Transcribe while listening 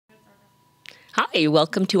Hi,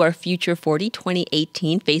 welcome to our Future 40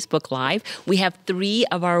 2018 Facebook Live. We have 3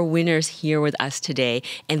 of our winners here with us today,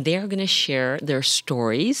 and they're going to share their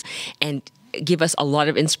stories and give us a lot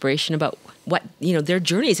of inspiration about what, their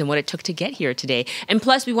journeys and what it took to get here today. And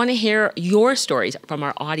plus, we want to hear your stories from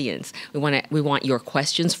our audience. We want your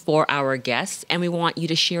questions for our guests, and we want you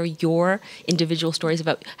to share your individual stories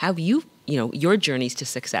about how your journeys to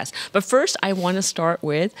success. But first, I want to start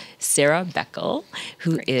with Sarah Beckel,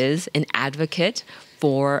 who is an advocate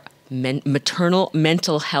for maternal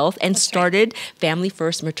mental health and started Family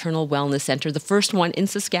First Maternal Wellness Center, the first one in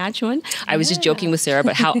Saskatchewan. I was just joking with Sarah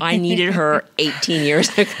about how I needed her 18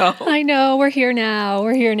 years ago. I know, we're here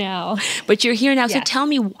now. But you're here now, Yes. so tell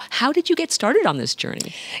me, how did you get started on this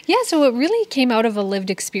journey? Yeah, so it really came out of a lived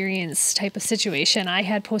experience type of situation. I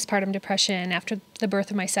had postpartum depression after the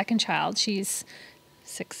birth of my second child. She's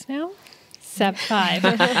 6 now? 5.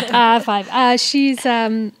 5. She's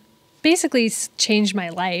basically changed my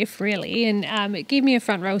life, really, and it gave me a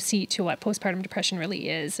front row seat to what postpartum depression really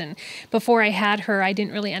is. And before I had her, I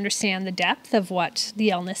didn't really understand the depth of what the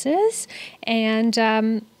illness is. And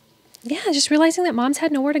just realizing that moms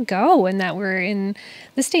had nowhere to go, and that we're in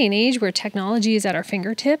this day and age where technology is at our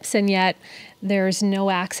fingertips, and yet there's no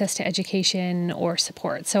access to education or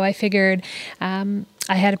support. So I figured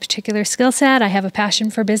I had a particular skill set, I have a passion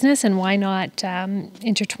for business, and why not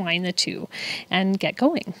intertwine the two and get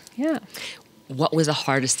going? Yeah. What was the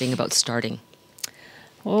hardest thing about starting?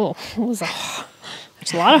 Oh, there's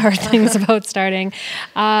a lot of hard things about starting.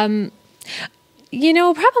 Probably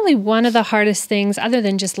one of the hardest things, other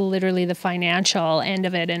than just literally the financial end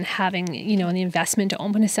of it and having, the investment to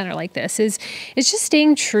open a center like this, is it's just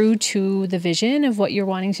staying true to the vision of what you're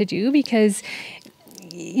wanting to do, because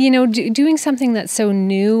doing something that's so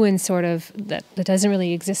new and sort of that doesn't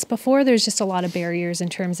really exist before, there's just a lot of barriers in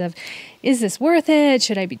terms of, is this worth it?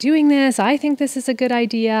 Should I be doing this? I think this is a good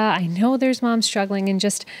idea. I know there's moms struggling, and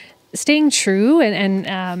just staying true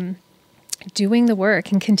and doing the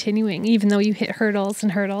work and continuing, even though you hit hurdles,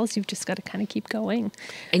 you've just got to kind of keep going.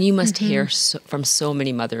 And you must hear from so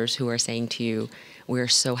many mothers who are saying to you, we're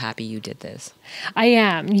so happy you did this. I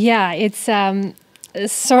am. Yeah. It's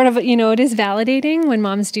sort of, it is validating when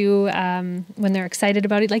moms do, when they're excited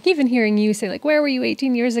about it. Like even hearing you say, like, where were you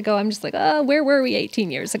 18 years ago? I'm just like, oh, where were we 18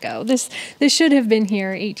 years ago? This should have been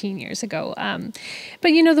here 18 years ago. But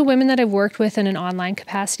the women that I've worked with in an online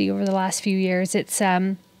capacity over the last few years, it's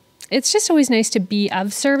just always nice to be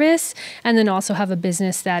of service, and then also have a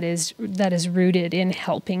business that is rooted in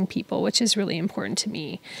helping people, which is really important to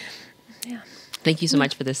me. Yeah. Thank you so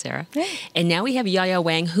much for this, Sarah. Yeah. And now we have Yaya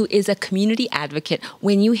Wang, who is a community advocate.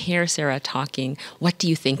 When you hear Sarah talking, what do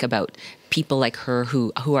you think about people like her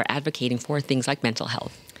who are advocating for things like mental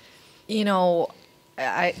health?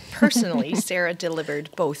 I personally, Sarah delivered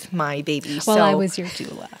both my babies. Well, so I was your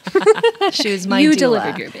doula. she was my You doula.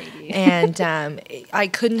 delivered your baby. And I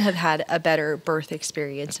couldn't have had a better birth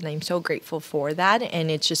experience, and I'm so grateful for that. And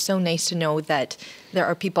it's just so nice to know that there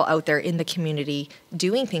are people out there in the community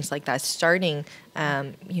doing things like that, starting, a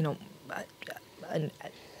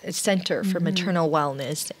center for maternal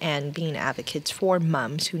wellness and being advocates for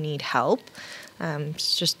moms who need help.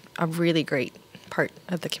 It's just a really great part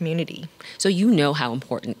of the community. So you know how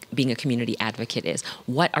important being a community advocate is.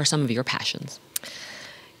 What are some of your passions?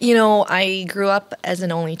 I grew up as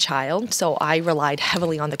an only child, so I relied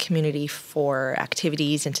heavily on the community for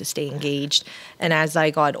activities and to stay engaged. And as I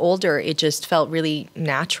got older, it just felt really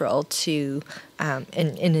natural to and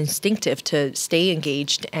instinctive to stay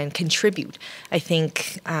engaged and contribute. I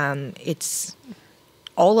think it's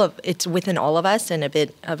within all of us, and a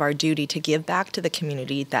bit of our duty to give back to the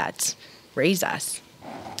community that raised us.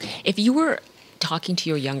 If you were talking to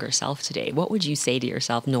your younger self today, what would you say to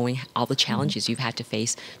yourself, knowing all the challenges you've had to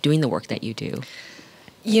face doing the work that you do?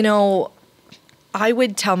 I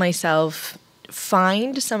would tell myself,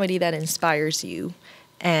 find somebody that inspires you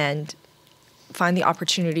and find the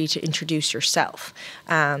opportunity to introduce yourself.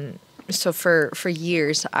 So for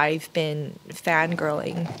years, I've been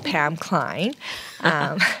fangirling Pam Klein,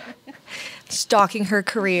 stalking her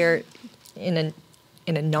career in a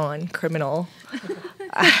non-criminal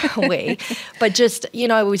way. But just,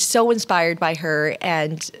 I was so inspired by her.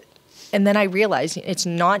 And then I realized it's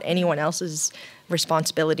not anyone else's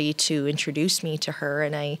responsibility to introduce me to her.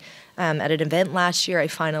 And I, at an event last year, I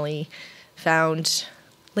finally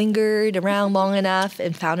lingered around long enough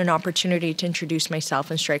and found an opportunity to introduce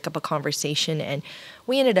myself and strike up a conversation. And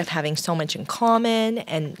we ended up having so much in common.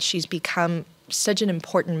 And she's become such an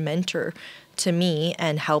important mentor to me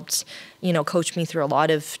and helped, coach me through a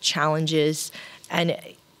lot of challenges. And,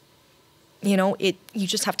 you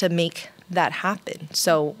just have to make that happen.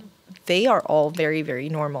 So they are all very, very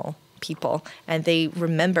normal people, and they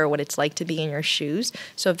remember what it's like to be in your shoes.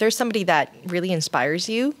 So if there's somebody that really inspires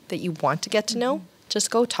you, that you want to get to know, just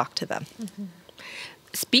go talk to them.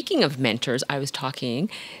 Speaking of mentors, I was talking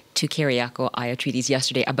to Kyriako Iotrides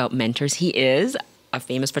yesterday about mentors. He is a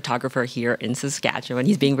famous photographer here in Saskatchewan.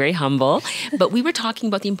 He's being very humble. But we were talking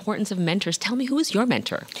about the importance of mentors. Tell me, who is your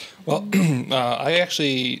mentor? Well, I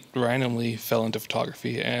actually randomly fell into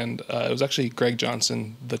photography, and it was actually Greg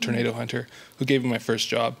Johnson, the tornado hunter, who gave me my first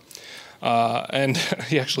job. And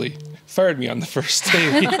he actually fired me on the first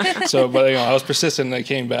day. But I was persistent, and I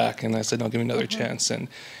came back, and I said, "No, give me another chance."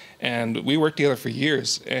 And we worked together for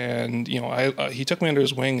years. And he took me under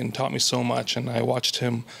his wing and taught me so much. And I watched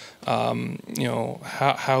him,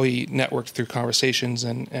 how he networked through conversations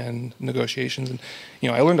and negotiations. And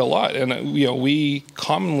I learned a lot. And we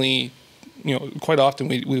commonly, quite often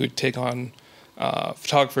we would take on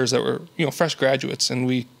photographers that were fresh graduates, and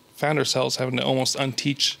we found ourselves having to almost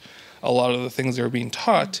unteach a lot of the things they were being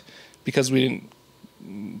taught because they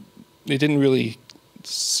didn't really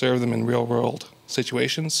serve them in real world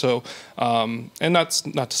situations. So, and that's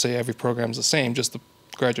not to say every program's the same, just the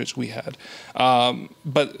graduates we had.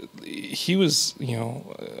 But he was,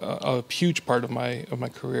 a huge part of my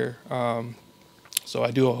career. So I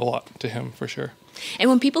do owe a lot to him for sure. And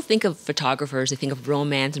when people think of photographers, they think of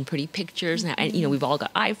romance and pretty pictures. And we've all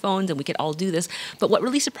got iPhones and we could all do this. But what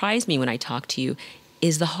really surprised me when I talked to you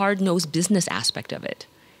is the hard-nosed business aspect of it,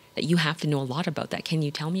 that you have to know a lot about that. Can you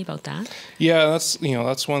tell me about that? Yeah,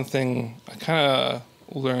 that's one thing I kind of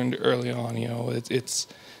learned early on.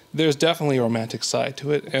 There's definitely a romantic side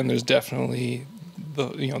to it, and there's definitely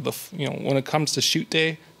when it comes to shoot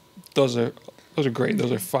day, those are great.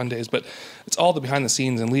 Those are fun days, but it's all the behind the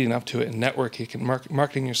scenes and leading up to it and networking and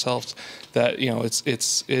marketing yourselves that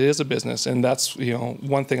it is a business. And that's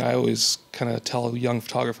one thing I always kind of tell young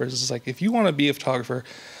photographers is like, if you want to be a photographer,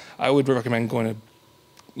 I would recommend going to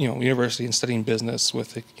university and studying business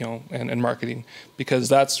with and marketing, because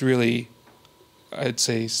that's really, I'd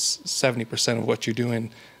say 70% of what you're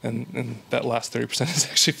doing, and that last 30% is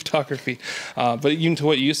actually photography. But even to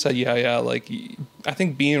what you said, like I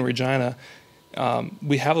think being in Regina,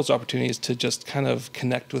 we have those opportunities to just kind of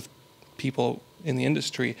connect with people in the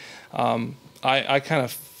industry. I kind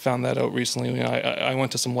of found that out recently. I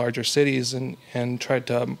went to some larger cities and tried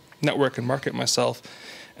to network and market myself,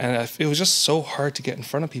 and it was just so hard to get in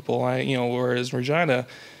front of people. Whereas Regina,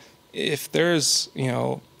 if there's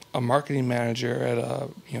a marketing manager at a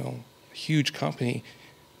huge company,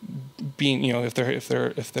 being if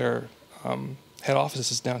their head office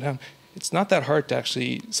is downtown, it's not that hard to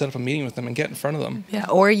actually set up a meeting with them and get in front of them. Yeah,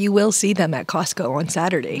 or you will see them at Costco on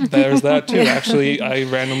Saturday. There's that too. Actually, I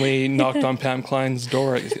randomly knocked on Pam Klein's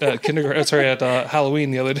door at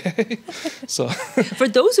Halloween the other day. So, for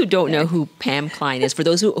those who don't know who Pam Klein is, for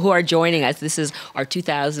those who are joining us, this is our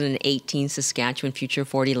 2018 Saskatchewan Future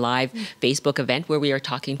 40 Live Facebook event where we are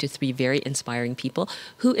talking to three very inspiring people.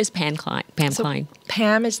 Who is Pam Klein?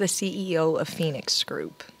 Pam is the CEO of Phoenix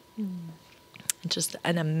Group. Just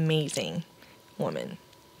an amazing woman.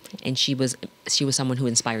 And she was someone who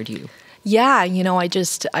inspired you. Yeah,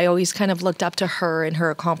 I always kind of looked up to her and her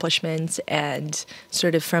accomplishments, and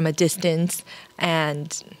sort of from a distance,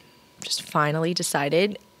 and just finally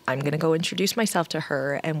decided I'm going to go introduce myself to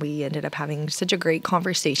her. And we ended up having such a great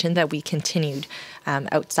conversation that we continued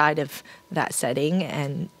outside of that setting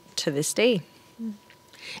and to this day.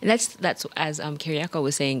 And that's as Kyriako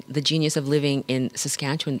was saying, the genius of living in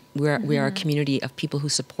Saskatchewan. We are a community of people who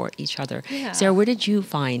support each other. Yeah. Sarah, where did you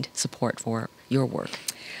find support for your work?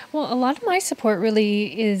 Well, a lot of my support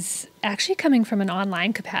really is actually coming from an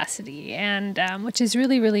online capacity, and which is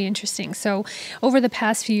really, really interesting. So over the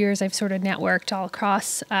past few years, I've sort of networked all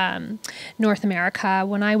across North America.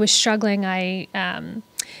 When I was struggling, I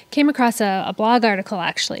came across a blog article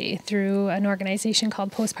actually through an organization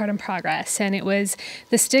called Postpartum Progress, and it was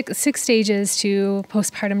the 6 stages to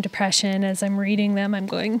postpartum depression. As I'm reading them, I'm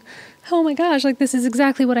going, oh my gosh, like this is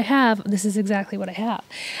exactly what I have. This is exactly what I have.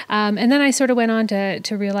 And then I sort of went on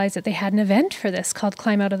to realize that they had an event for this called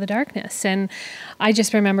Climb Out of the Darkness. And I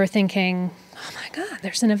just remember thinking, oh my God,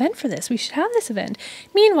 there's an event for this. We should have this event.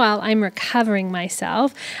 Meanwhile, I'm recovering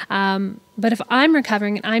myself. But if I'm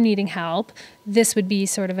recovering and I'm needing help, this would be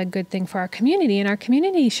sort of a good thing for our community, and our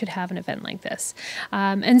community should have an event like this.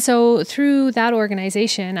 And so through that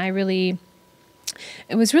organization,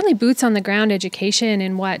 it was really boots on the ground education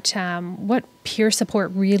in what peer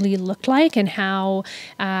support really looked like, and how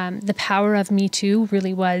the power of Me Too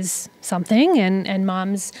really was something, and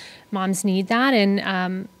moms need that.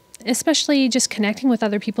 especially just connecting with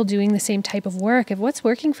other people doing the same type of work, of what's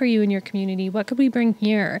working for you in your community, what could we bring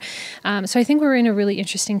here? So I think we're in a really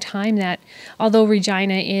interesting time that, although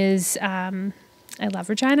Regina is, I love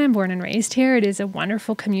Regina, I'm born and raised here, it is a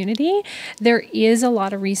wonderful community, there is a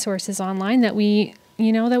lot of resources online that we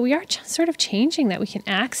are sort of changing, that we can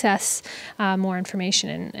access more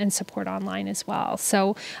information and support online as well.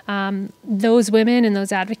 So those women and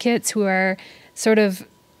those advocates who are sort of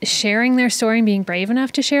sharing their story and being brave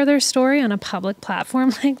enough to share their story on a public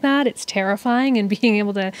platform like that, it's terrifying, and being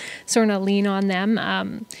able to sort of lean on them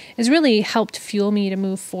has really helped fuel me to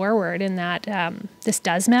move forward, in that this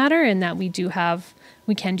does matter, and that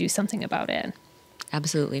we can do something about it.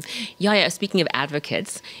 Absolutely. Yaya, speaking of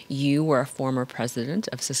advocates, you were a former president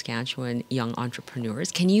of Saskatchewan Young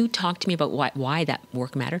Entrepreneurs. Can you talk to me about why that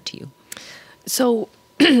work mattered to you? So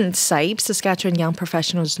SYPE, Saskatchewan Young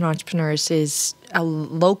Professionals and Entrepreneurs, is a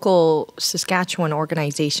local Saskatchewan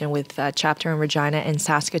organization with a chapter in Regina and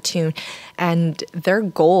Saskatoon. And their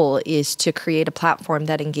goal is to create a platform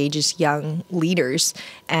that engages young leaders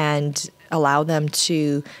and allow them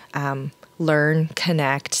to learn,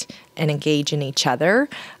 connect, and engage in each other.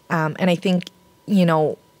 And I think,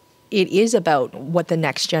 it is about what the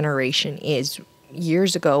next generation is.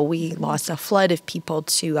 Years ago, we lost a flood of people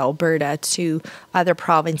to Alberta, to other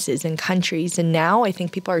provinces and countries. And now I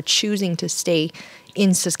think people are choosing to stay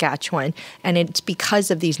in Saskatchewan. And it's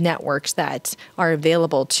because of these networks that are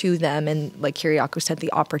available to them. And like Kyriako said,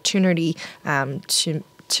 the opportunity to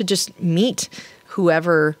just meet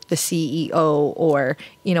whoever the CEO or,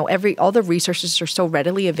 all the resources are so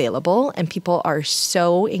readily available, and people are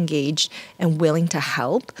so engaged and willing to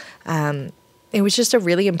help. It was just a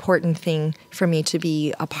really important thing for me to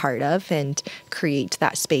be a part of and create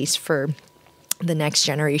that space for the next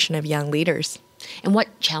generation of young leaders. And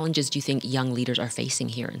what challenges do you think young leaders are facing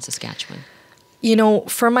here in Saskatchewan?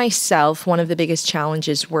 For myself, one of the biggest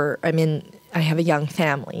challenges I have a young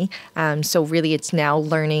family. So really it's now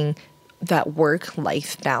learning that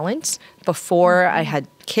work-life balance. Before I had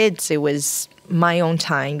kids, it was my own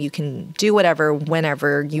time. You can do whatever,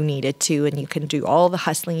 whenever you needed to, and you can do all the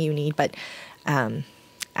hustling you need. But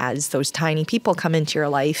as those tiny people come into your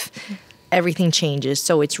life, everything changes.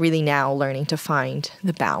 So it's really now learning to find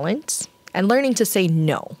the balance and learning to say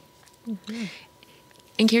no. Mm-hmm.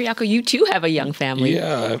 And Kyriako, you too have a young family.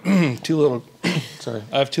 Yeah, I have two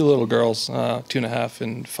little girls, 2.5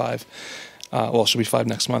 and 5. Well, she'll be 5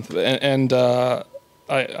 next month. And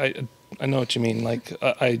I know what you mean. Like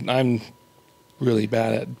I'm really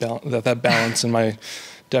bad at that balance, and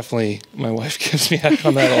definitely my wife gives me heck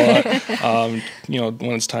on that a lot.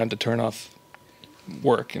 When it's time to turn off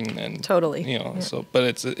work and totally. So, but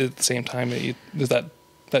it's at the same time there's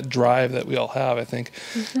that drive that we all have. I think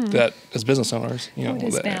that as business owners, it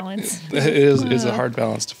is balance. It is a hard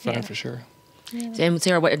balance to find for sure. Yeah. And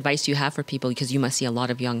Sarah, what advice do you have for people? Because you must see a lot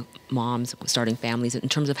of young moms starting families in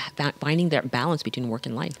terms of finding their balance between work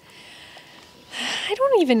and life. I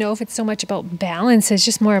don't even know if it's so much about balance. It's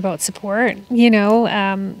just more about support,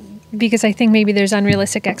 because I think maybe there's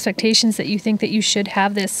unrealistic expectations that you think that you should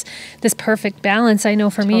have this perfect balance. I know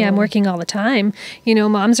for me, I'm working all the time.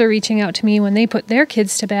 Moms are reaching out to me when they put their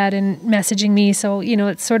kids to bed and messaging me. So,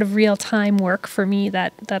 it's sort of real-time work for me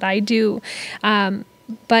that I do.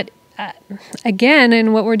 But again,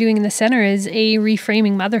 and what we're doing in the center is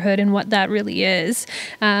reframing motherhood and what that really is.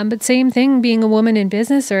 But same thing, being a woman in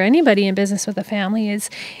business or anybody in business with a family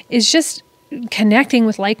is just connecting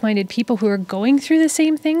with like-minded people who are going through the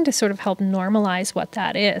same thing to sort of help normalize what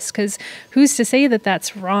that is. Because who's to say that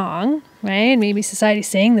that's wrong, right? Maybe society's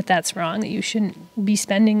saying that that's wrong, that you shouldn't be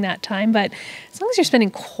spending that time. But as long as you're spending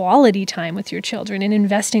quality time with your children and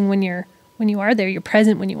investing when you are there, you're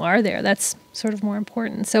present when you are there, that's sort of more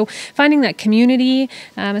important. So finding that community,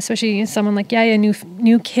 especially someone like Yaya,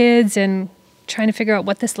 new kids, and trying to figure out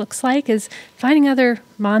what this looks like, is finding other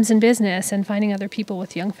moms in business and finding other people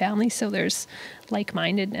with young families, so there's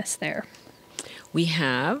like-mindedness there. We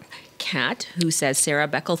have Kat, who says, Sarah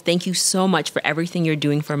Beckel, thank you so much for everything you're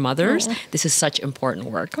doing for mothers. Oh. This is such important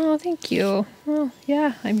work. Oh, thank you. Well,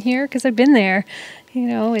 yeah, I'm here because I've been there.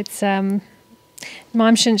 It's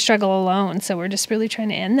mom shouldn't struggle alone, so we're just really trying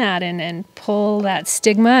to end that and pull that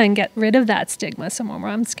stigma and get rid of that stigma so more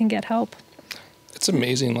moms can get help. It's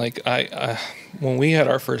amazing. Like I when we had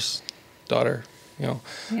our first daughter,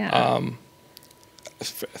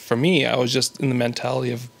 for me, I was just in the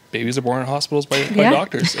mentality of babies are born in hospitals by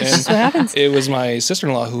doctors. And that's what happens. It was my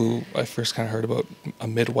sister-in-law who I first kind of heard about a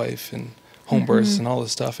midwife and home births and all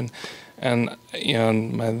this stuff. And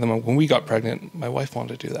when we got pregnant, my wife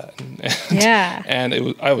wanted to do that.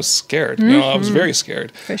 And I was scared. I was very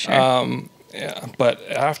scared. For sure. Yeah, but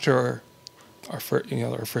after our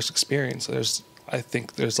first experience, I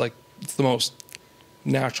think there's like, it's the most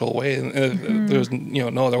natural way, and there's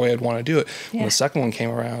no other way I'd want to do it. When the second one came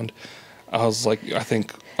around, I was like, I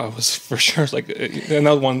think I was for sure like,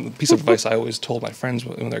 another one piece of advice I always told my friends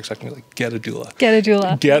when they're expecting me, like, get a doula. Get a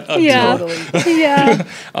doula. Get a doula. Yeah,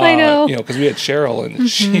 I know. Because we had Cheryl, and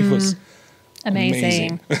she was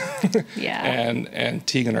amazing. Yeah. And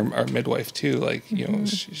Tegan, our midwife too, like,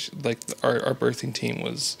 she, like our birthing team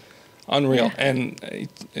was unreal. Yeah. And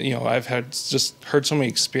I've heard so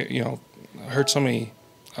many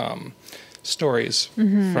stories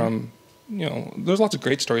from, there's lots of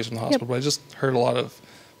great stories from the hospital, but I just heard a lot of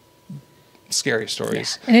scary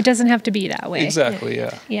stories. Yeah. And it doesn't have to be that way. Exactly.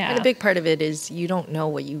 Yeah. And a big part of it is you don't know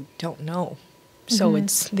what you don't know. So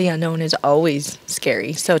it's, the unknown is always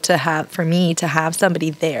scary. So for me to have somebody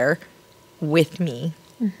there with me.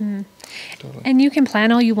 Totally. And you can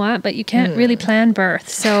plan all you want, but you can't really plan birth.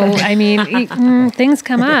 So, I mean, things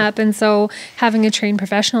come up. And so having a trained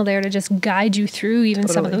professional there to just guide you through even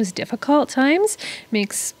some of those difficult times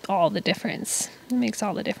makes all the difference. It makes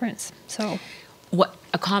all the difference. So what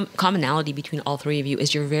a commonality between all three of you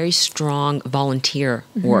is your very strong volunteer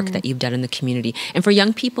work that you've done in the community. And for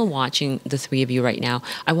young people watching the three of you right now,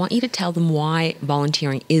 I want you to tell them why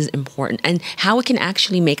volunteering is important and how it can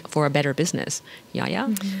actually make for a better business.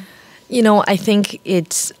 Yaya? I think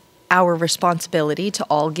it's our responsibility to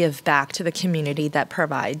all give back to the community that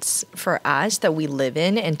provides for us, that we live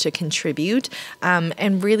in, and to contribute.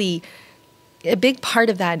 And really, a big part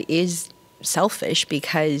of that is selfish,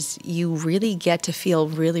 because you really get to feel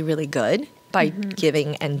really, really good by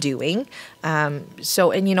giving and doing.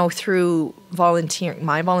 Through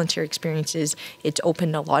my volunteer experiences, it's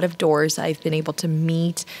opened a lot of doors. I've been able to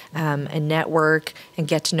meet and network and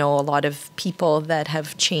get to know a lot of people that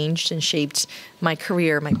have changed and shaped my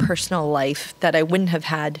career, my personal life, that I wouldn't have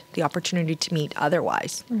had the opportunity to meet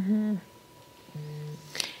otherwise.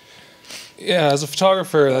 Yeah, as a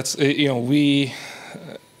photographer, that's,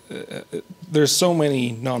 there's so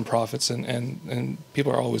many nonprofits and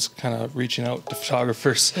people are always kind of reaching out to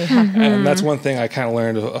photographers. And that's one thing I kind of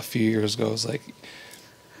learned a few years ago, is like,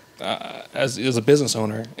 as a business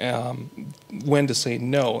owner, when to say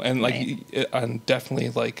no. And like, I'm definitely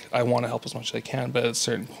like, I want to help as much as I can, but at a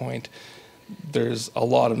certain point, there's a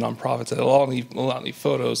lot of nonprofits that a lot need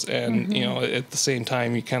photos, and at the same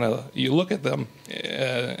time, you look at them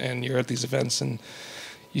and you're at these events and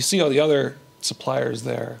you see all the other suppliers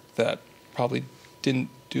there that probably didn't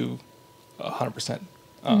do 100%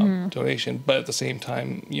 donation, but at the same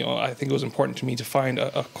time, I think it was important to me to find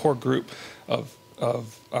a core group of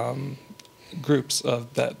groups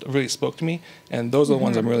that really spoke to me, and those are the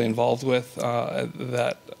ones I'm really involved with.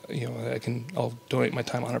 That I'll donate my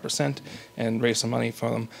time 100% and raise some money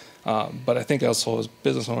for them. But I think also as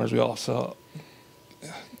business owners, we also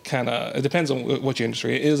it depends on what your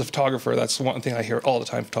industry is. A photographer, that's one thing I hear all the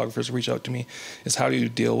time. Photographers reach out to me, is how do you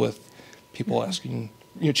deal with people asking,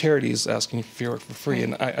 charities asking for your work for free.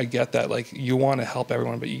 And I get that, like, you want to help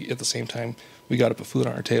everyone, but at the same time, we got to put food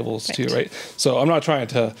on our tables too, right? So I'm not trying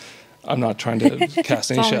to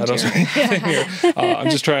cast any shadows or anything here. I'm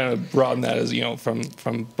just trying to broaden that as,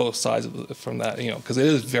 from both sides from that, because it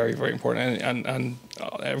is very, very important. And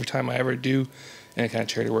every time I ever do any kind of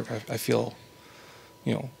charity work, I feel,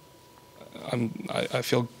 I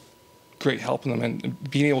feel great helping them, and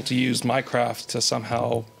being able to use my craft to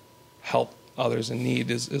somehow help others in need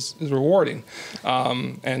is rewarding,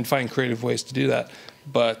 and finding creative ways to do that.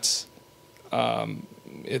 But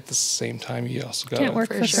at the same time, you also got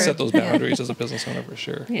to set those boundaries as a business owner, for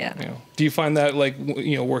sure. Yeah. Do you find that, like,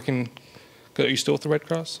 working? Are you still with the Red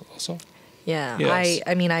Cross also? Yeah, yes.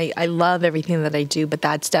 I love everything that I do, but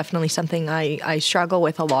that's definitely something I struggle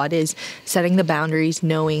with a lot, is setting the boundaries,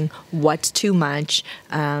 knowing what's too much.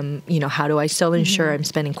 How do I still ensure I'm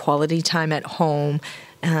spending quality time at home?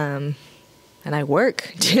 And I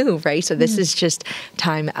work too, right? So this is just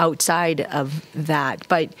time outside of that.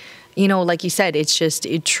 But, like you said,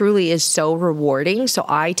 it truly is so rewarding. So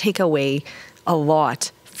I take away a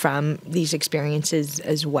lot from these experiences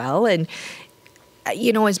as well. And,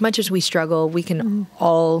 as much as we struggle, we can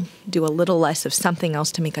all do a little less of something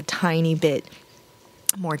else to make a tiny bit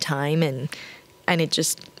more time. And it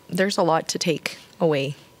just, there's a lot to take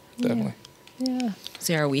away. Definitely. Yeah.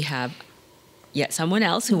 Sarah, we have someone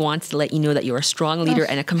else who wants to let you know that you're a strong leader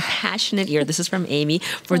and a compassionate ear. This is from Amy.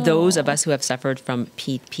 For those of us who have suffered from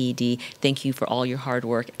PPD, thank you for all your hard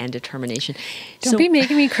work and determination. Don't be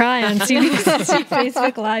making me cry on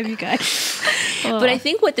Facebook Live, you guys. But I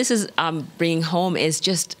think what this is bringing home is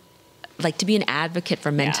just like to be an advocate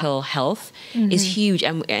for mental health is huge.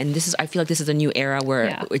 And this is, I feel like this is a new era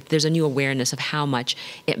where there's a new awareness of how much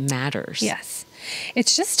it matters. Yes.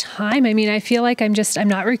 It's just time. I mean, I feel like I'm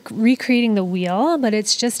not recreating the wheel, but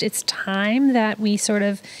it's time that we sort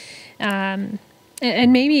of, and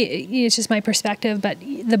maybe it's just my perspective, but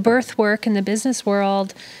the birth work and the business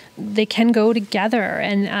world, they can go together.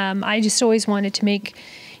 And I just always wanted to make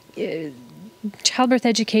childbirth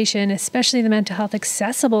education, especially the mental health,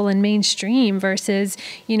 accessible and mainstream versus,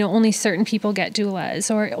 only certain people get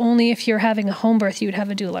doulas, or only if you're having a home birth, you'd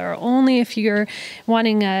have a doula, or only if you're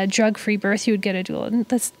wanting a drug-free birth, you would get a doula. And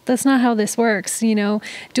that's not how this works.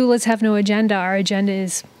 Doulas have no agenda. Our agenda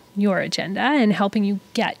is your agenda and helping you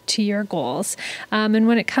get to your goals. And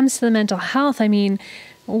when it comes to the mental health, I mean,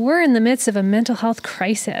 we're in the midst of a mental health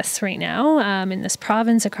crisis right now in this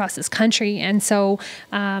province, across this country. And so,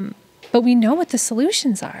 but we know what the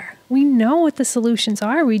solutions are. We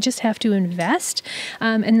just have to invest.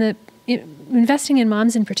 Investing in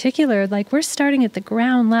moms in particular, like we're starting at the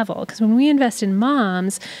ground level, because when we invest in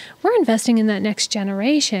moms, we're investing in that next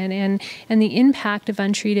generation, and the impact of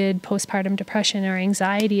untreated postpartum depression or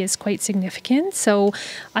anxiety is quite significant. So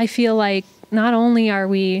I feel like not only are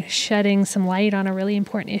we shedding some light on a really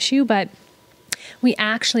important issue, but we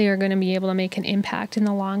actually are going to be able to make an impact in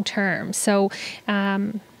the long term. So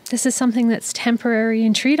this is something that's temporary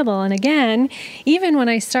and treatable. And again, even when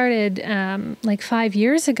I started like 5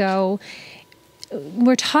 years ago,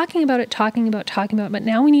 we're talking about it, but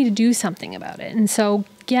now we need to do something about it. And so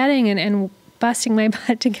getting and busting my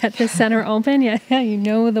butt to get this center open,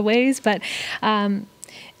 the ways, but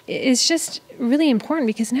it's just really important,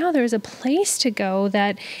 because now there's a place to go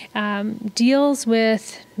that deals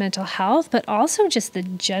with mental health, but also just the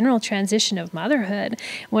general transition of motherhood.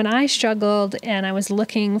 When I struggled and I was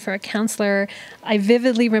looking for a counselor, I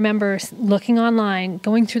vividly remember looking online,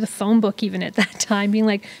 going through the phone book even at that time, being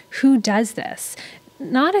like, who does this?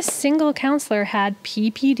 Not a single counselor had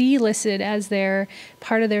PPD listed as their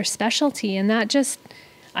part of their specialty, and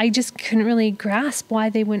I just couldn't really grasp why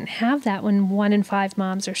they wouldn't have that when 1 in 5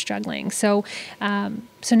 moms are struggling. So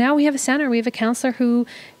now we have a center. We have a counselor who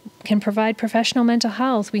can provide professional mental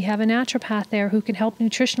health. We have a naturopath there who can help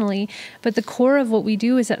nutritionally. But the core of what we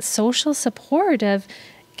do is that social support of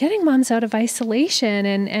getting moms out of isolation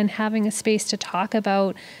and having a space to talk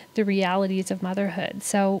about the realities of motherhood.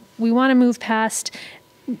 So we want to move past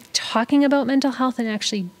talking about mental health and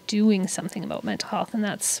actually doing something about mental health. And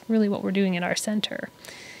that's really what we're doing at our center.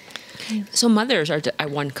 So mothers are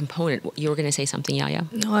one component. You were going to say something, Yaya?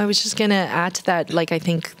 No, I was just going to add to that. Like, I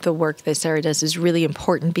think the work that Sarah does is really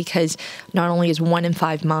important, because not only is 1 in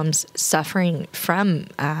 5 moms suffering from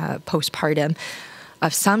postpartum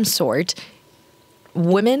of some sort,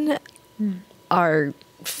 women are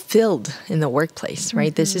filled in the workplace,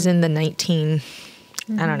 right? This is in the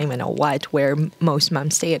I don't even know what, where most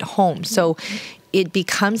moms stay at home. So it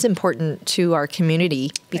becomes important to our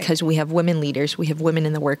community, because we have women leaders, we have women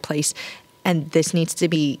in the workplace, and this needs to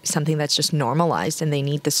be something that's just normalized, and they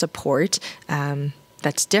need the support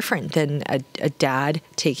that's different than a dad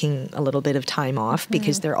taking a little bit of time off,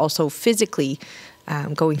 because they're also physically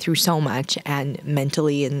going through so much, and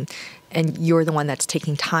mentally, and you're the one that's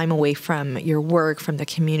taking time away from your work, from the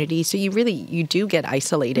community. So you do get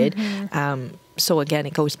isolated. So again,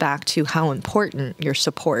 it goes back to how important your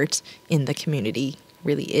support in the community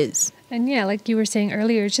really is. And yeah, like you were saying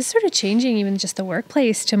earlier, just sort of changing even just the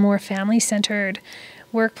workplace to more family-centered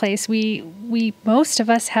workplace. We most of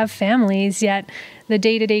us have families, yet the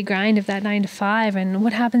day-to-day grind of that 9 to 5, and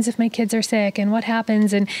what happens if my kids are sick, and what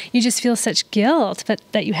happens, and you just feel such guilt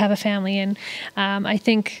that you have a family. And I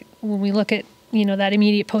think when we look at that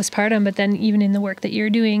immediate postpartum, but then even in the work that you're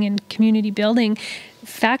doing in community building,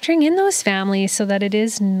 factoring in those families so that it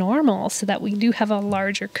is normal, so that we do have a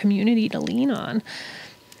larger community to lean on.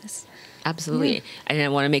 Absolutely. And I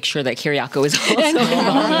want to make sure that Kyriako is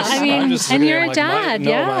also and you're a dad,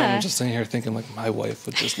 I'm just sitting here thinking, like, my wife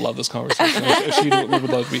would just love this conversation. She would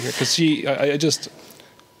love to be here, because I just,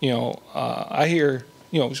 I hear,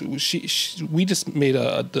 we just made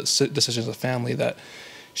a decision as a family that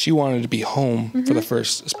she wanted to be home for the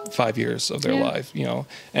first 5 years of their life,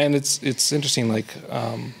 and it's interesting, like,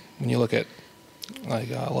 when you look at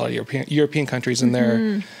like a lot of European countries,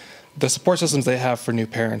 and the support systems they have for new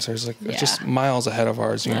parents are just miles ahead of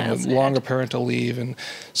ours, longer parental leave and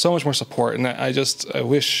so much more support. And I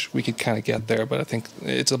wish we could kind of get there, but I think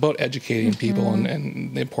it's about educating people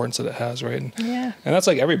and the importance that it has, right? And that's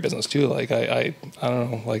like every business too. Like I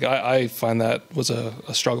don't know, like I find that was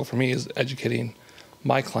a struggle for me, is educating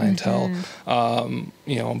my clientele,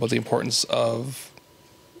 about the importance of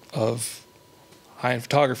high-end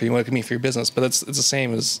photography and what it can mean for your business. But it's the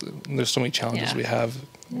same as there's so many challenges Yeah. we have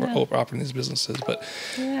operating these businesses. But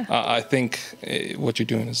I think what you're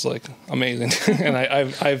doing is like amazing, and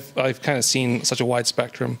I've kind of seen such a wide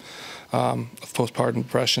spectrum of postpartum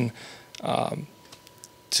depression.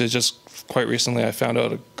 To just quite recently, I found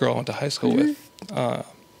out a girl I went to high school with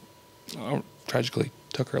tragically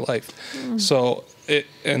took her life. So it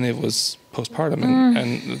was postpartum,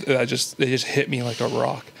 and it just hit me like a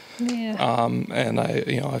rock. Yeah. And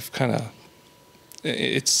I've kind of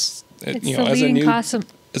It's as the a leading new cause of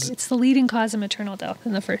it's the leading cause of maternal death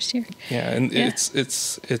in the first year.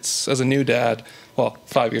 it's as a new dad, well,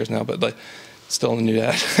 5 years now, but like still a new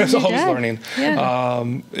dad. I was always learning. Yeah.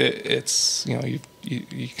 It's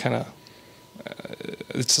you kind of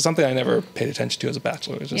it's something I never paid attention to as a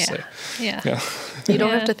bachelor. It's just like You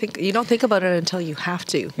don't have to think. You don't think about it until you have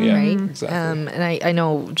to, Yeah, right? exactly. And I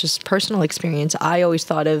know just personal experience. I always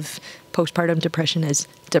thought of postpartum depression as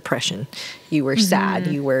depression. You were sad.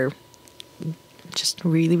 You were just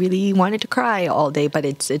really, really wanted to cry all day, but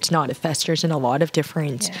it's not. It festers in a lot of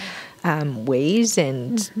different ways,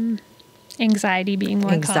 and Anxiety being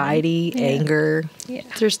one. anxiety, anger. Yeah.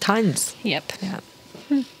 There's tons. Yep. Yeah.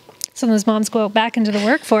 So those moms go out back into the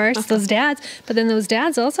workforce, those dads, but then those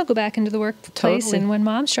dads also go back into the workplace. Totally. And when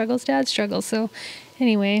mom struggles, dad struggles. So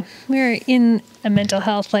anyway, we're in a mental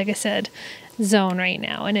health, like I said, zone right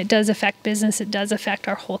now. And it does affect business. It does affect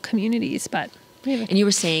our whole communities. But And you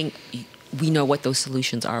were saying we know what those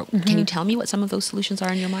solutions are. Can you tell me what some of those solutions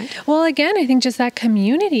are in your mind? well, again, I think just that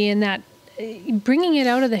community and that bringing it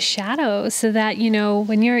out of the shadows so that,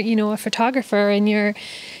 when you're, a photographer and you're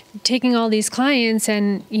taking all these clients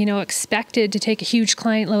and, expected to take a huge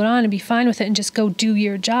client load on and be fine with it and just go do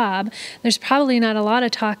your job, there's probably not a lot of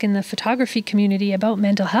talk in the photography community about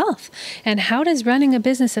mental health and how does running a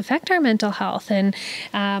business affect our mental health and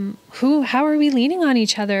how are we leaning on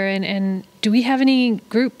each other and do we have any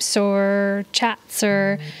groups or chats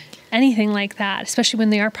or anything like that, especially when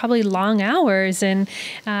they are probably long hours and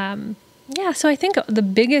so I think the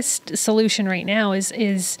biggest solution right now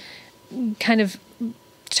is kind of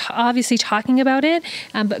obviously talking about it,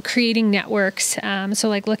 but creating networks. So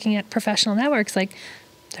like looking at professional networks, like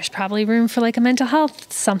there's probably room for like a mental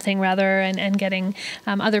health something rather and getting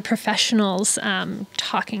other professionals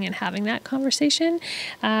talking and having that conversation.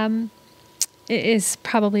 It is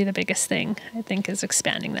probably the biggest thing, I think, is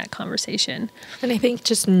expanding that conversation. And I think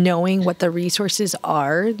just knowing what the resources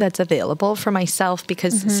are that's available for myself,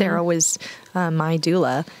 because Sarah was my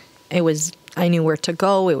doula, I knew where to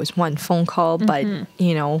go. It was one phone call, but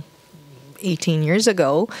 18 years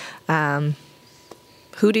ago,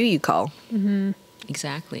 who do you call?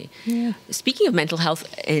 Exactly. Yeah. Speaking of mental health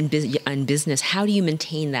and business, how do you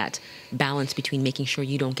maintain that balance between making sure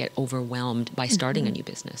you don't get overwhelmed by starting a new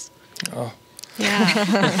business?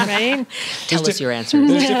 Yeah, right? Tell us your answers.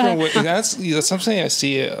 There's different ways. That's something I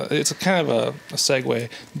see. It's a kind of a segue,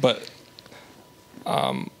 but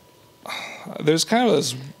there's kind of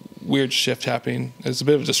this weird shift happening. There's a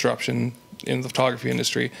bit of disruption in the photography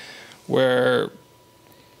industry, where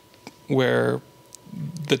the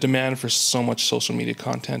demand for so much social media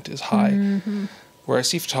content is high. Where I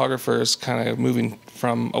see photographers kind of moving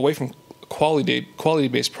away from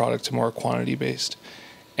quality-based product to more quantity-based,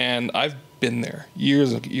 and I've been there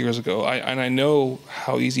years ago. I know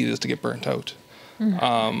how easy it is to get burnt out.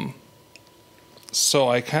 So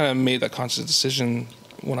I kind of made that conscious decision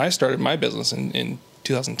when I started my business in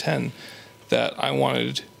 2010 that I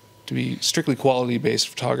wanted to be strictly quality-based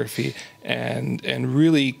photography and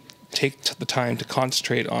really take the time to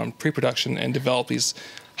concentrate on pre-production and develop these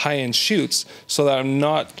high-end shoots so that I'm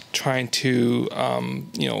not trying to,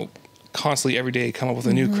 constantly every day come up with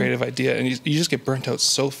a new creative idea, and you just get burnt out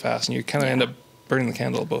so fast, and you kind of end up burning the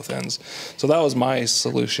candle at both ends. So that was my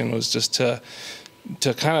solution, was just to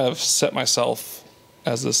kind of set myself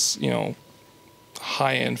as this,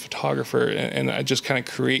 high-end photographer, and I just kind of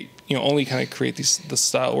create, only kind of create the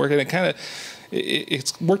style work, and it kind of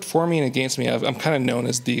it's worked for me and against me. I'm kind of known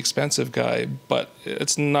as the expensive guy, but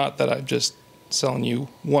it's not that I'm just selling you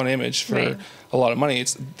one image for a lot of money.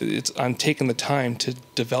 It's I'm taking the time to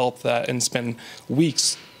develop that and spend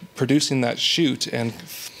weeks producing that shoot and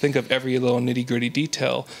think of every little nitty-gritty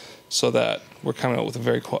detail so that we're coming out with a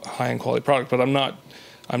very high-end quality product. But I'm not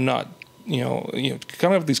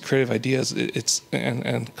coming up with these creative ideas.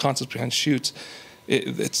 And concepts behind shoots.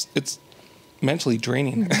 It's mentally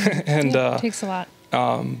draining, and it takes a lot.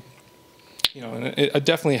 And it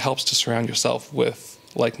definitely helps to surround yourself with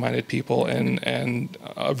like-minded people and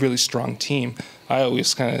a really strong team. I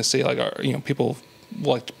always kind of say, people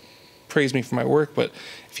like to praise me for my work, but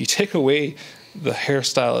if you take away the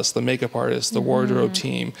hairstylist, the makeup artist, the wardrobe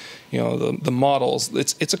team, the models,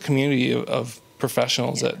 it's a community of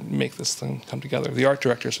professionals that make this thing come together. The art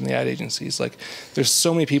directors from the ad agencies, like there's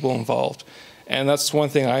so many people involved. And that's one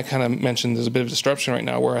thing I kind of mentioned, there's a bit of disruption right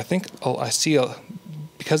now where I think I see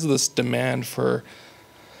because of this demand for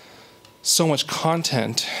so much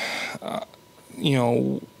content,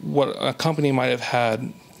 what a company might have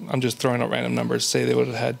had, I'm just throwing out random numbers, say they would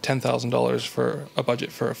have had $10,000 for a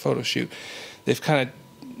budget for a photo shoot. They've kind of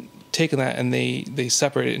taken that and they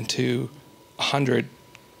separate it into $100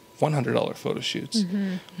 photo shoots.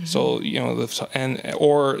 So,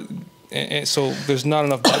 so there's not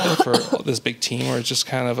enough budget for this big team, or it's just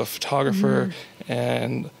kind of a photographer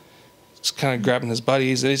and just kind of grabbing his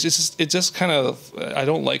buddies. It just kind of, I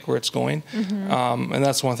don't like where it's going. And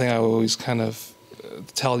that's one thing I always kind of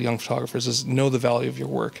tell young photographers is know the value of your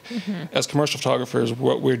work. As commercial photographers,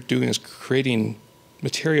 what we're doing is creating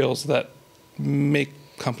materials that make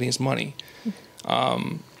companies money.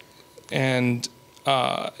 I'm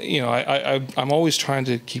always trying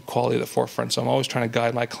to keep quality at the forefront. So I'm always trying to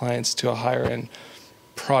guide my clients to a higher end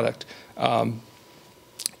product. Sorry,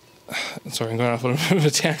 I'm going off on a bit of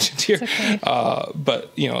a tangent here. Okay.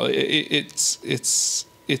 But it's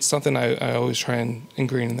something I always try and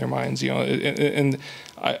ingrain in their minds. And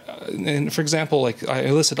for example, like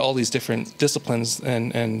I listed all these different disciplines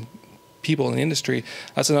and people in the industry.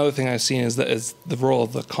 That's another thing I've seen is the role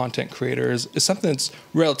of the content creator is something that's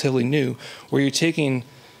relatively new, where you're taking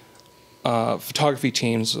photography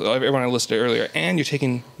teams, everyone I listed earlier, and you're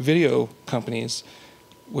taking video companies,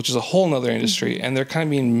 which is a whole nother industry, and they're kind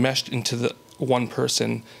of being meshed into the one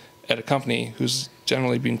person at a company who's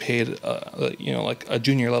generally being paid, like a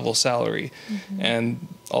junior level salary, and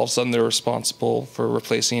all of a sudden they're responsible for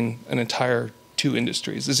replacing an entire two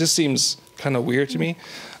industries. It just seems kind of weird to me,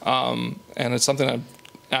 and it's something I'm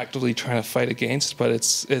actively trying to fight against. But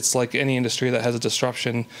it's like any industry that has a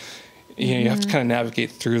disruption, you have to kind of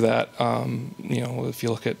navigate through that. If you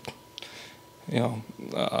look at,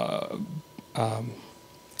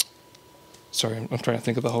 sorry, I'm trying to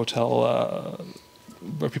think of the hotel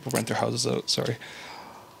where people rent their houses out. Sorry.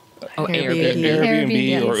 Oh,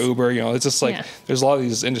 Airbnb or yes. Uber, it's just like there's a lot of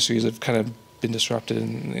these industries that have kind of been disrupted,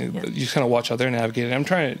 and you kind of watch how they're navigating. I'm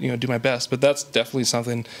trying to do my best, but that's definitely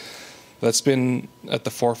something that's been at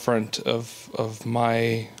the forefront of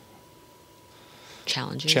my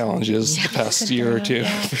challenges the past year or two,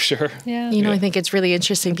 for sure. I think it's really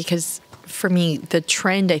interesting because for me, the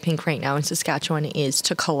trend I think right now in Saskatchewan is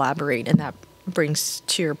to collaborate, and that brings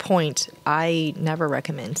to your point. I never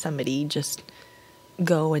recommend somebody just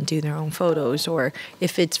go and do their own photos, or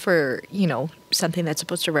if it's for something that's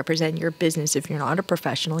supposed to represent your business, if you're not a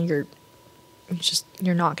professional, you're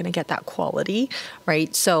not going to get that quality,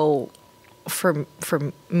 right? So for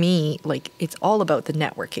me, like, it's all about the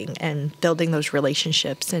networking and building those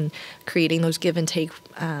relationships and creating those give and take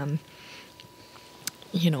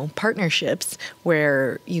partnerships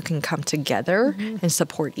where you can come together and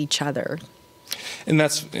support each other. And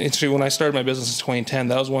that's interesting. When I started my business in 2010,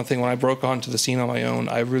 that was one thing. When I broke onto the scene on my own,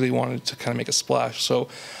 I really wanted to kind of make a splash. So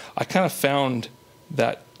I kind of found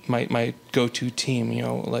that my go-to team,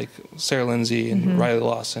 like Sarah Lindsay and Riley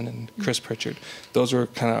Lawson and Chris Pritchard. Those were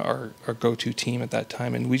kind of our go-to team at that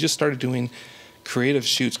time. And we just started doing creative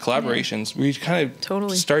shoots, collaborations. We kind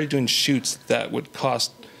of started doing shoots that would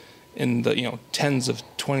cost in the tens of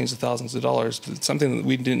twenties of thousands of dollars. It's something that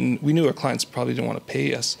we knew our clients probably didn't want to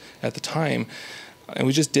pay us at the time, and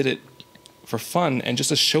we just did it for fun and just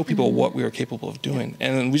to show people what we were capable of doing.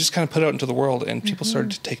 And then we just kind of put it out into the world, and people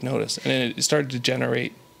started to take notice, and it started to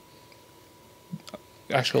generate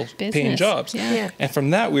actual paying jobs. And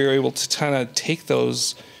from that, we were able to kind of take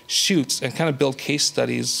those shoots and kind of build case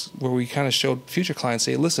studies where we kind of showed future clients,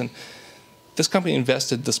 say, listen, this company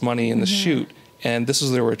invested this money in the shoot, and this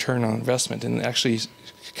is their return on investment, and actually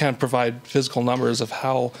kind of provide physical numbers of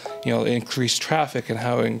how increased traffic and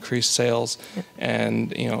how increased sales,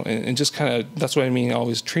 and and just kind of, that's what I mean,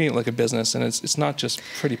 always treating it like a business, and it's not just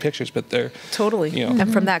pretty pictures, but they're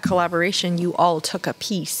and from that collaboration you all took a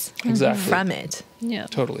piece from it.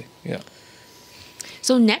 Totally.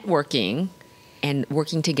 So networking and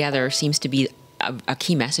working together seems to be a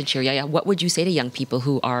key message here. Yeah. What would you say to young people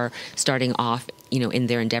who are starting off, in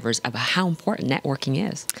their endeavors, about how important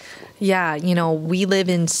networking is? Yeah, we live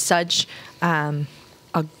in such a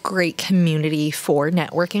great community for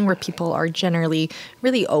networking, where people are generally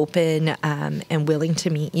really open and willing to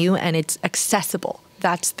meet you, and it's accessible.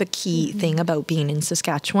 That's the key thing about being in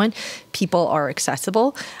Saskatchewan. People are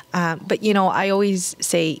accessible. But, I always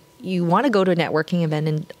say you want to go to a networking event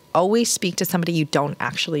and always speak to somebody you don't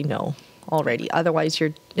actually know already. Otherwise,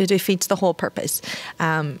 it defeats the whole purpose.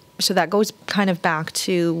 So that goes kind of back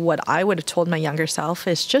to what I would have told my younger self,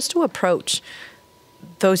 is just to approach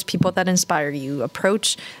those people that inspire you.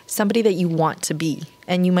 Approach somebody that you want to be.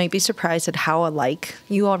 And you might be surprised at how alike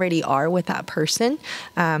you already are with that person,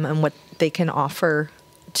 and what they can offer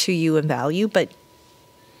to you in value. But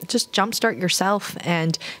just jumpstart yourself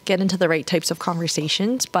and get into the right types of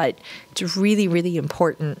conversations. But it's really, really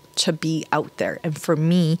important to be out there. And for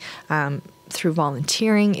me, through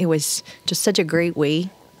volunteering, it was just such a great way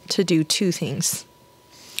to do two things.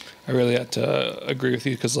 I really have to agree with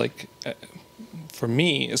you, because like for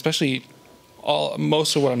me, especially,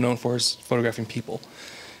 most of what I'm known for is photographing people.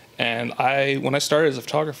 And when I started as a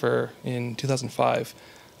photographer in 2005,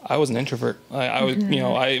 I was an introvert. I was,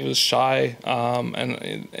 I was shy,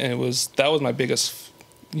 and that was my biggest,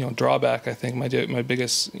 drawback. I think my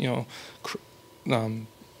biggest, thing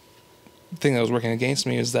that was working against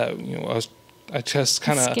me is that I just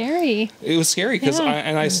kind of scary. It was scary because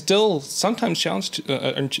I still sometimes I'm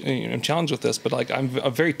challenged with this, but like I'm a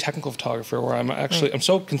very technical photographer where I'm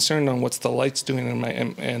so concerned on what's the lights doing in my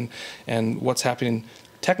and what's happening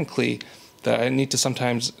technically, that I need to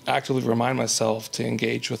sometimes actively remind myself to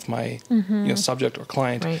engage with my subject or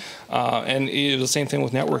client. Right. And it was the same thing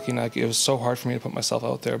with networking. Like, it was so hard for me to put myself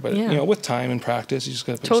out there, but with time and practice, you just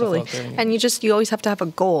got to put yourself out there. And you always have to have a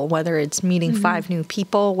goal, whether it's meeting 5 new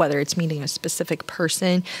people, whether it's meeting a specific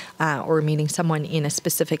person, or meeting someone in a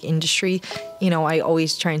specific industry. I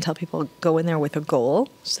always try and tell people, go in there with a goal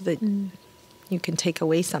so that you can take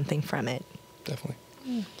away something from it. Definitely.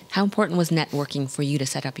 How important was networking for you to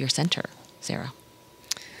set up your center, Sarah?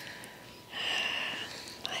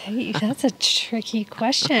 That's a tricky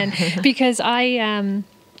question, because I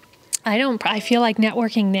feel like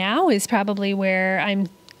networking now is probably where I'm,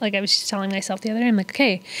 like I was just telling myself the other day, I'm like,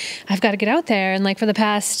 okay, I've got to get out there. And like for the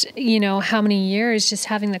past, how many years, just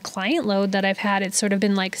having the client load that I've had, it's sort of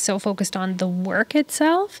been like so focused on the work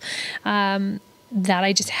itself, that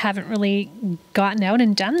I just haven't really gotten out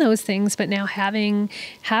and done those things. But now having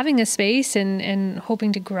a space and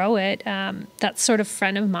hoping to grow it, that's sort of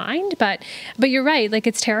front of mind. But you're right, like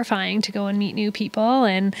it's terrifying to go and meet new people,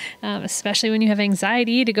 and especially when you have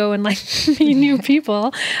anxiety to go and like meet new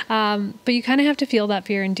people. But you kind of have to feel that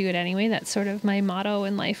fear and do it anyway. That's sort of my motto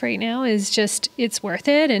in life right now, is just, it's worth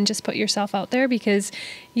it, and just put yourself out there, because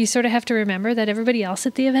you sort of have to remember that everybody else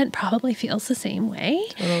at the event probably feels the same way.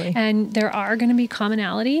 Totally. And there are going to be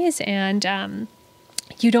commonalities, and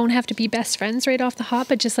you don't have to be best friends right off the hop,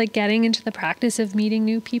 but just like getting into the practice of meeting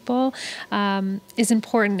new people is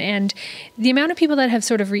important. And the amount of people that have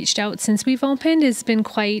sort of reached out since we've opened has been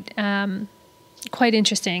quite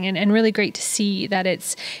interesting, and really great to see that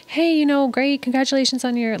it's, hey, great, congratulations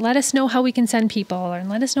on let us know how we can send people, or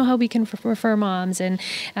let us know how we can refer moms, and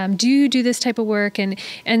do you do this type of work?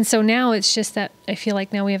 And so now it's just that I feel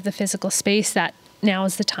like now we have the physical space that now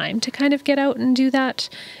is the time to kind of get out and do that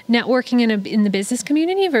networking in the business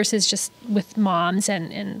community versus just with moms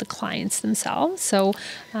and the clients themselves. So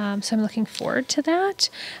I'm looking forward to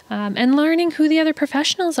that, and learning who the other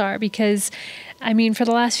professionals are, because for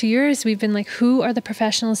the last few years, we've been like, who are the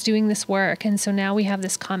professionals doing this work? And so now we have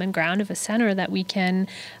this common ground of a center that we can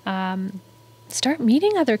start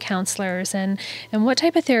meeting other counselors, and what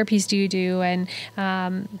type of therapies do you do, and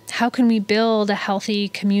how can we build a healthy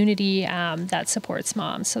community that supports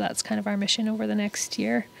moms? So that's kind of our mission over the next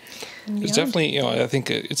year. It's definitely, I think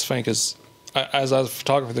it's funny because as a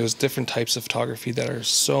photographer, there's different types of photography that are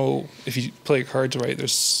so, if you play your cards right, they're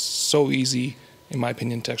so easy, in my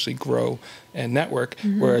opinion, to actually grow and network.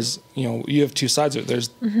 Whereas, you have two sides of it.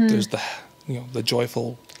 There's the, the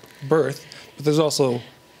joyful birth, but there's also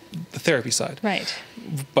the therapy side. Right.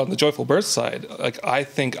 But on the joyful birth side, like, I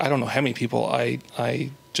don't know how many people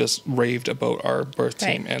I just raved about our birth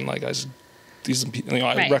team, and like I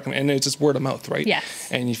recommend, and it's just word of mouth, right? Yes.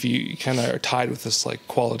 And if you kind of are tied with this like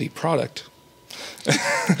quality product,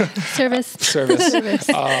 service,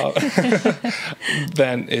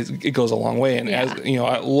 then it goes a long way. And as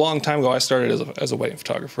a long time ago, I started as a wedding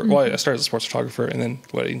photographer. Well, I started as a sports photographer, and then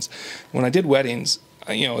weddings. When I did weddings,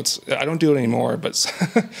 I don't do it anymore, but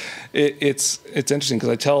it's interesting because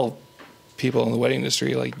I tell people in the wedding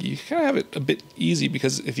industry, like, you kind of have it a bit easy,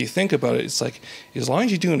 because if you think about it, it's like, as long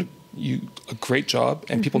as you're doing a great job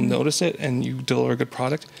and people notice it and you deliver a good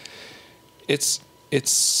product, it's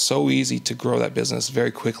so easy to grow that business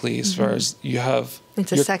very quickly. As far as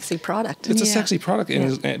it's a sexy product. It's a sexy product,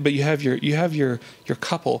 but you have your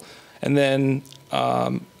couple, and then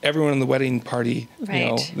everyone in the wedding party,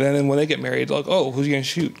 then when they get married, like, oh, who's going to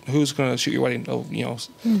shoot? Who's going to shoot your wedding? Oh,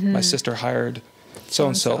 my sister hired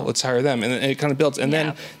so-and-so, let's hire them. And it kind of builds. And Yeah.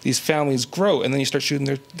 then these families grow, and then you start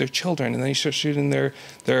shooting their children, and then you start shooting their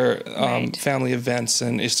Right. family events,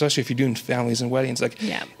 and especially if you're doing families and weddings, like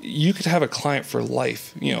Yeah. you could have a client for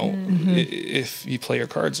life, you know, if you play your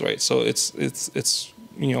cards right. So it's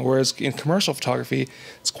you know, whereas in commercial photography,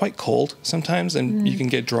 it's quite cold sometimes, and you can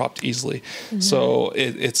get dropped easily. So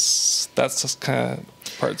that's just kind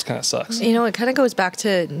of part that kind of sucks. You know, it kind of goes back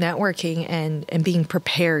to networking and being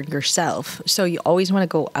prepared yourself. So you always want to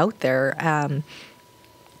go out there and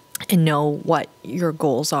know what your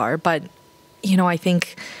goals are. But, you know, I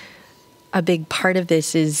think a big part of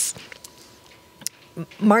this is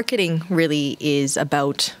marketing really is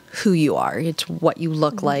about who you are. It's what you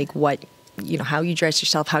look like, what, you know, how you dress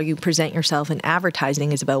yourself, how you present yourself, and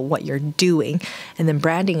advertising is about what you're doing. And then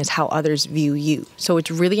branding is how others view you. So it's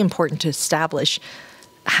really important to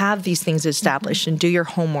have these things established and do your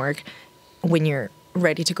homework when you're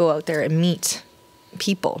ready to go out there and meet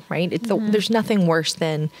people, right? There's nothing worse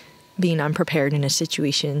than being unprepared in a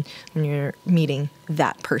situation when you're meeting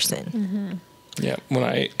that person. Yeah,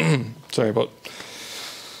 when about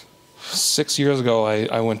 6 years ago,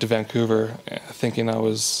 I went to Vancouver thinking I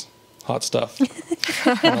was hot stuff.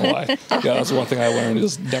 I don't know why. Yeah, that's one thing I learned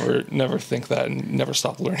is never think that and never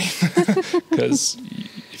stop learning. Because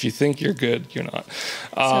if you think you're good, you're not.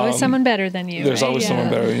 There's always someone better than you. There's right? always someone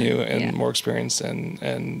better than you and Yeah. more experienced.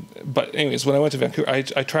 But anyways, when I went to Vancouver, I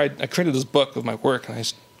created this book of my work, and I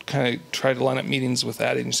kind of tried to line up meetings with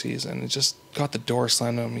ad agencies, and it just got the door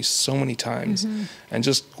slammed on me so many times, and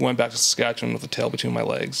just went back to Saskatchewan with the tail between my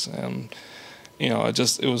legs. And you know,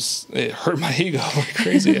 it hurt my ego like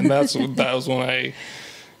crazy. And that was when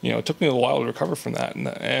it took me a while to recover from that.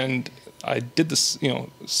 And I did this,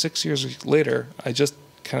 6 years later, I just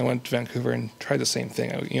kind of went to Vancouver and tried the same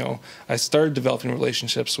thing. I started developing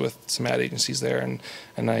relationships with some ad agencies there,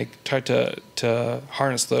 and I tried to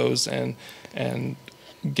harness those and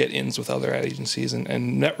get ins with other ad agencies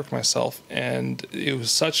and network myself. And it was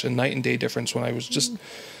such a night and day difference when I was just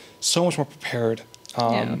so much more prepared.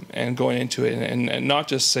 And going into it and not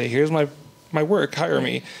just say, here's my work, hire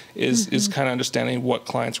me, is kind of understanding what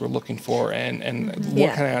clients were looking for and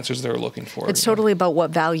what kind of answers they were looking for. It's totally about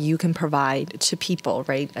what value you can provide to people,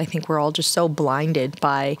 right? I think we're all just so blinded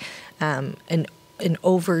by an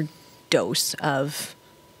overdose of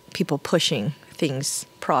people pushing things,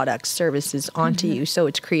 products, services onto you. So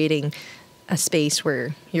it's creating a space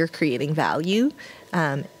where you're creating value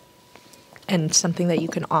and something that you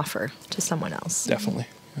can offer to someone else. Definitely.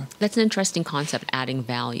 Yeah. That's an interesting concept, adding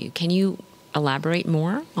value. Can you elaborate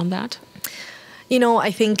more on that?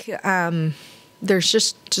 I think there's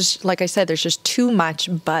just like I said, there's just too much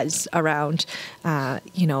buzz around,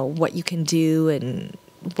 what you can do and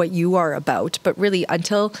what you are about. But really,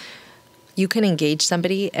 until you can engage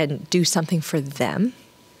somebody and do something for them,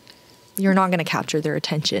 you're not going to capture their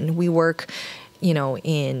attention. We work,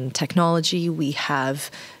 in technology. We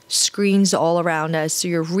have screens all around us. So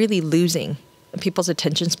you're really losing. People's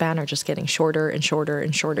attention span are just getting shorter and shorter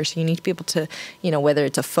and shorter. So you need to be able to, whether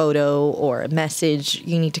it's a photo or a message,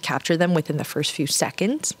 you need to capture them within the first few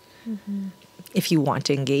seconds if you want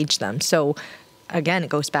to engage them. So again, it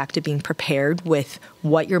goes back to being prepared with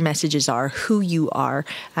what your messages are, who you are,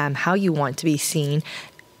 how you want to be seen,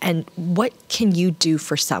 and what can you do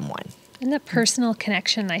for someone. And the personal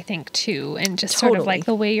connection, I think, too, and just Totally. sort of like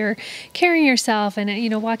the way you're carrying yourself and,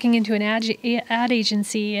 walking into an ad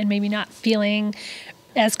agency and maybe not feeling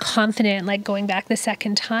as confident, like going back the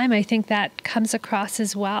second time, I think that comes across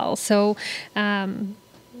as well. So,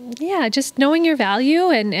 just knowing your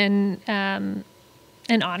value and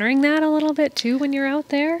honoring that a little bit too when you're out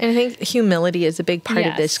there. And I think humility is a big part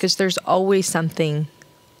of this Yes. because there's always something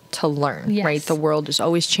to learn, Yes. right? The world is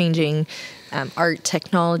always changing. Art,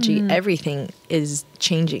 technology, everything is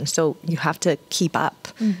changing. So you have to keep up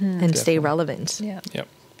and stay relevant. Yeah. Yep.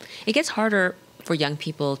 It gets harder for young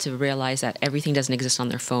people to realize that everything doesn't exist on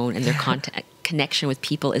their phone and their connection with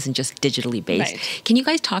people isn't just digitally based. Right. Can you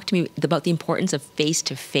guys talk to me about the importance of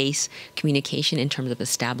face-to-face communication in terms of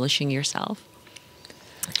establishing yourself?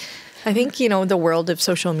 I think, the world of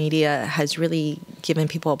social media has really given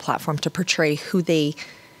people a platform to portray who they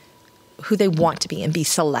want to be and be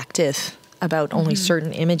selective about only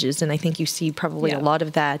certain images. And I think you see probably a lot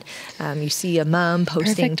of that. You see a mom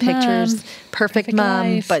posting Perfect mom, pictures, perfect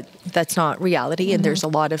mom, life. but that's not reality. And there's a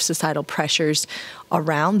lot of societal pressures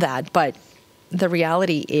around that. But the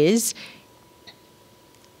reality is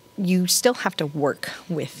you still have to work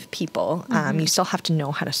with people. You still have to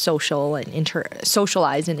know how to socialize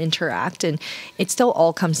and interact. And it still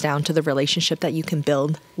all comes down to the relationship that you can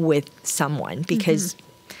build with someone because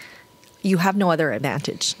you have no other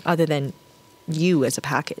advantage other than you as a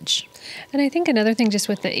package. And I think another thing, just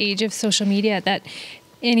with the age of social media, that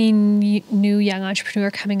any new young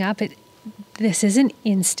entrepreneur coming up, this isn't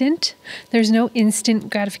instant. There's no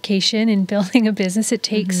instant gratification in building a business. It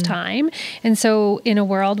takes time. And so in a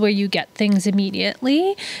world where you get things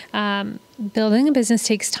immediately, building a business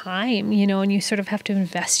takes time, and you sort of have to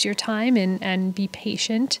invest your time and be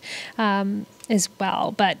patient as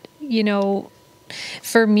well. But,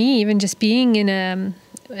 for me, even just being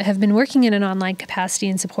have been working in an online capacity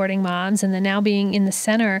and supporting moms, and then now being in the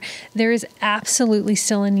center, there is absolutely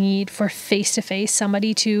still a need for face-to-face,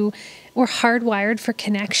 we're hardwired for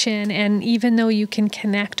connection. And even though you can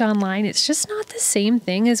connect online, it's just not the same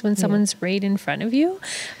thing as when someone's right in front of you.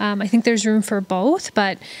 I think there's room for both,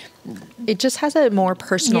 but it just has a more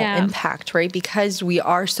personal impact, right? Because we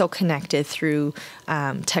are so connected through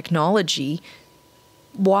technology.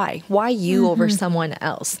 Why you over someone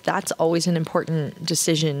else? That's always an important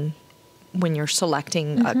decision when you're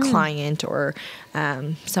selecting a client or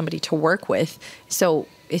somebody to work with. So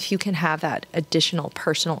if you can have that additional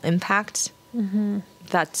personal impact,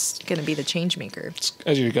 that's going to be the change maker.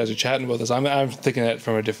 As you guys are chatting about this, I'm thinking that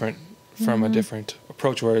from a different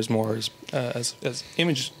approach, where it's more as an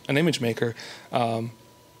image maker.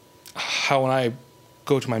 How when I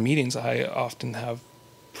go to my meetings, I often have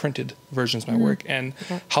printed versions of my work, and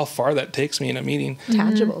how far that takes me in a meeting.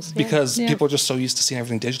 Tangibles. Because people are just so used to seeing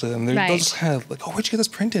everything digitally, and they'll just kind of like, oh, where'd you get this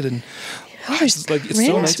printed? And it's so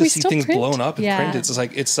nice to see things blown up and printed. It's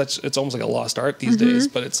like it's almost like a lost art these days,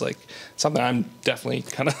 but it's like something I'm definitely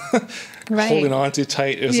kind of holding on to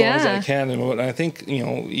tight as long as I can. And I think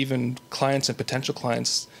even clients and potential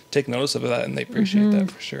clients take notice of that, and they appreciate that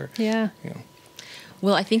for sure. Yeah.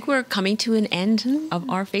 Well, I think we're coming to an end of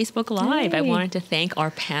our Facebook Live. I wanted to thank our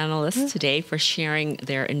panelists today for sharing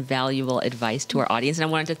their invaluable advice to our audience. And I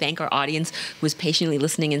wanted to thank our audience who is patiently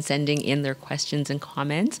listening and sending in their questions and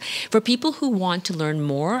comments. For people who want to learn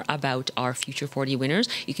more about our Future 40 winners,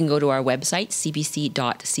 you can go to our website,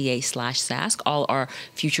 cbc.ca/sask. All our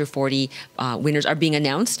Future 40 winners are being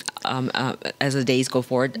announced as the days go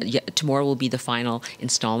forward. Tomorrow will be the final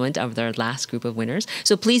installment of their last group of winners.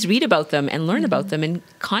 So please read about them and learn about them and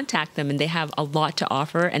contact them, and they have a lot to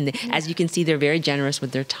offer. And as you can see, they're very generous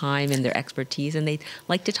with their time and their expertise, and they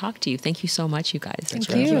like to talk to you. Thank you so much, you guys. Thank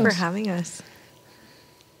you for having us.